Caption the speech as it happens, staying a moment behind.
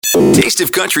Taste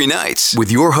of Country Nights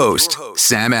with your host,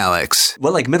 Sam Alex.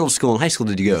 What middle school and high school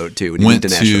did you go to when you Went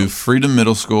went to Nashville? to Freedom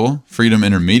Middle School, Freedom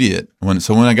Intermediate. When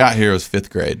I got here, it was 5th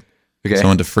grade. Okay. So I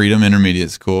went to Freedom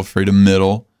Intermediate School, Freedom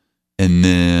Middle, and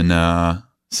then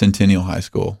Centennial High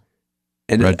School,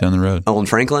 And right down the road. in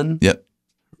Franklin? Yep.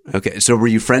 Okay. So were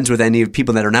you friends with any of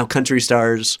people that are now country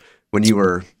stars when you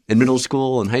were in middle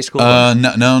school and high school?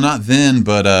 No, not then,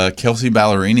 but Kelsey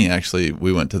Ballerini, actually,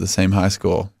 we went to the same high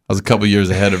school. I was a couple years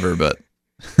ahead of her, but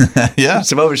yeah.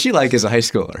 So what was she like as a high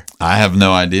schooler? I have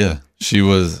no idea. She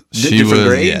was Different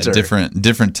grades, or?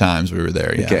 different times we were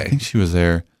there. Yeah. Okay. I think she was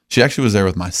there. She actually was there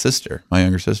with my sister, my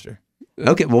younger sister.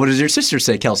 Okay. Well, what does your sister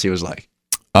say Kelsey was like?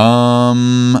 They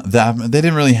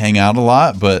didn't really hang out a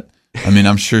lot, but I mean,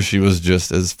 I'm sure she was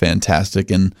just as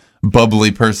fantastic and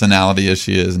bubbly personality as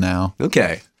she is now.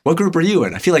 Okay. What group were you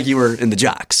in? I feel like you were in the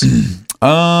Jocks.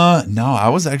 No, I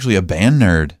was actually a band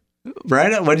nerd.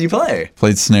 Right? What did you play?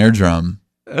 Played snare drum.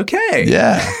 Okay.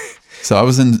 Yeah. So I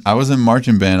was in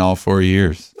marching band all 4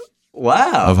 years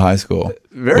Wow. of high school.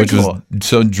 Very cool.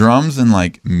 So drums and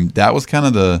that was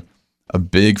kind of a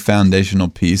big foundational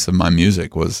piece of my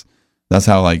music that's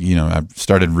how I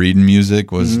started reading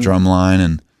music was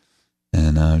drumline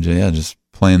and just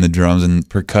playing the drums and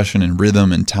percussion and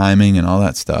rhythm and timing and all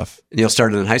that stuff. And you all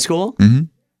started in high school? Mm-hmm.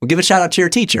 Well, give a shout out to your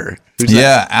teacher. Who's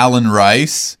Yeah, Alan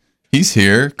Rice. He's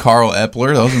here. Carl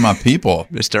Epler. Those are my people.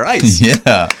 Mr. Ice.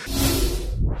 Yeah.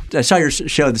 I saw your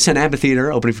show, the Sen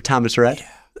Amphitheater, opening for Thomas Rhett.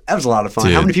 That was a lot of fun.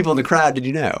 Dude. How many people in the crowd did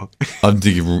you know? A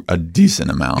decent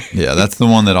amount. Yeah, that's the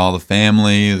one that all the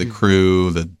family, the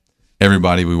crew,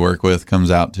 everybody we work with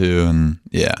comes out to, and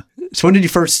yeah. So when did you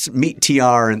first meet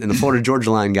TR and the Florida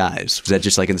Georgia Line guys? Was that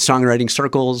just in the songwriting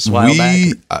circles a while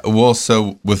back?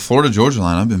 So with Florida Georgia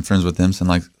Line, I've been friends with them since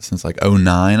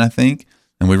 2009, I think,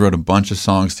 and we wrote a bunch of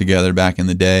songs together back in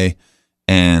the day,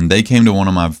 and they came to one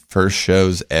of my first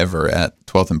shows ever at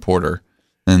 12th and Porter,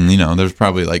 and there's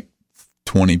probably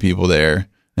 20 people there,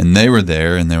 and they were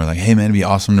there, and they were like, hey man, it'd be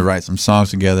awesome to write some songs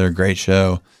together, great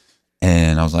show.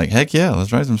 And I was like, heck yeah,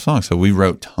 let's write some songs. So we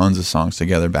wrote tons of songs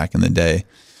together back in the day.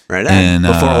 Right. And,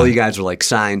 before all you guys were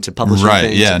signed to publishing right,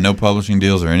 things. yeah, no publishing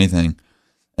deals or anything.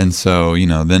 And so,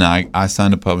 then I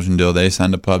signed a publishing deal, they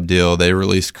signed a pub deal, they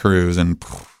released Cruise and,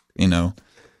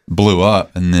 blew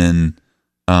up. And then...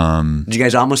 did you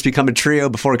guys almost become a trio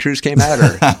before Cruise came out,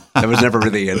 or that was never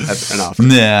really an offer?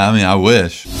 Yeah, I mean, I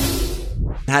wish.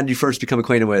 How did you first become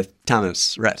acquainted with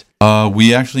Thomas Rhett?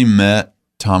 We actually met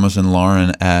Thomas and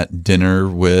Lauren at dinner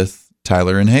with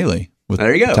Tyler and Haley.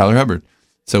 There you go. Tyler Hubbard.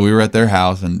 So we were at their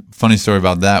house, and funny story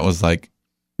about that was this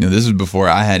was before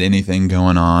I had anything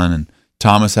going on, and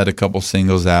Thomas had a couple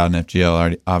singles out, and FGL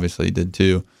already obviously did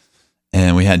too.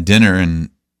 And we had dinner, and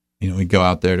we go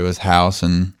out there to his house,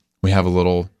 and we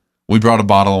brought a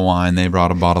bottle of wine, they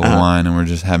brought a bottle of wine, and we're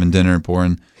just having dinner,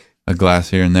 pouring a glass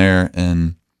here and there,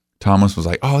 and Thomas was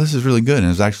like, oh, this is really good. And it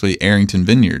was actually Arrington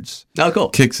Vineyards. Oh, cool.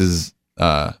 Kix's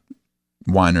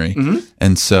winery. Mm-hmm.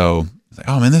 And so I was like,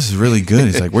 oh man, this is really good.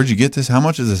 He's like, where'd you get this? How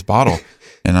much is this bottle?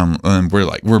 And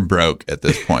we're broke at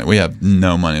this point. We have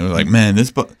no money. We're like, man, this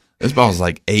bottle's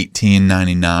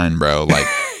 $18.99, bro.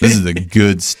 This is the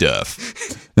good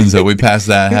stuff. And so we passed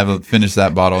that, finish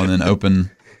that bottle, and then open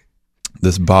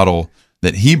this bottle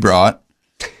that he brought.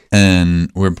 And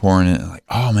we're pouring it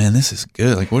oh man, this is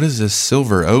good. What is this?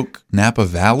 Silver Oak Napa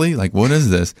Valley? What is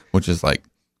this? Which is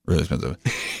really expensive.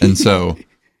 And so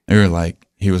he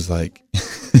was like,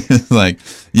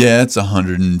 yeah, it's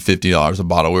 $150 a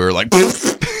bottle. We were like,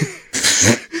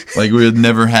 we had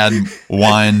never had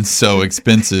wine so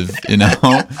expensive, And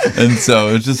so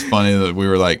it was just funny that we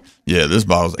were like, yeah, this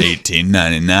bottle's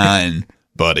 $18.99.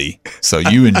 Buddy, so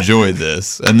you enjoy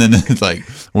this, and then it's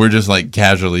we're just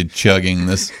casually chugging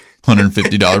this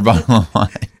 $150 bottle of wine.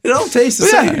 It all tastes the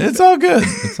same. Yeah, it's all good.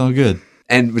 It's all good.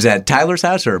 And was that Tyler's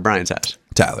house or Brian's house?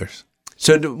 Tyler's.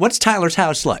 So what's Tyler's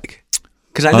house like?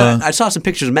 Because I know I saw some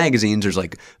pictures in magazines. There's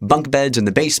bunk beds in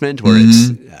the basement where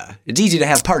it's easy to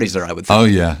have parties there, I would think. Oh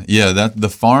yeah. That the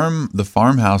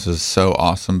farmhouse is so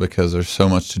awesome because there's so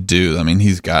much to do. I mean,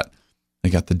 they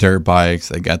got the dirt bikes,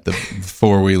 they got the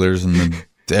 4-wheelers and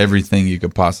everything you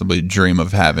could possibly dream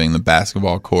of having, the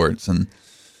basketball courts and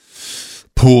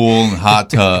pool and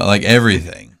hot tub,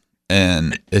 everything.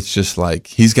 And it's just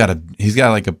he's got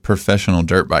a professional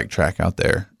dirt bike track out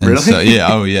there. And really? So,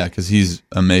 yeah, because he's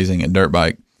amazing at dirt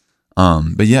bike.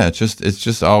 But yeah, it's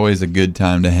just always a good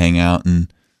time to hang out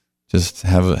and just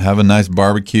have a nice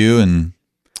barbecue and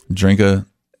drink a.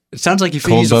 It sounds like you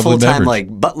cold, use a full-time beverage.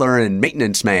 butler and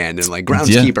maintenance man and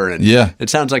groundskeeper, and it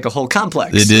sounds like a whole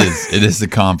complex. It is. It is the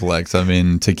complex. I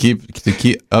mean, to keep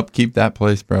that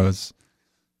place, bro,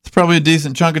 It's probably a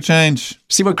decent chunk of change.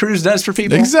 See what Cruise does for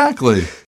people? Exactly.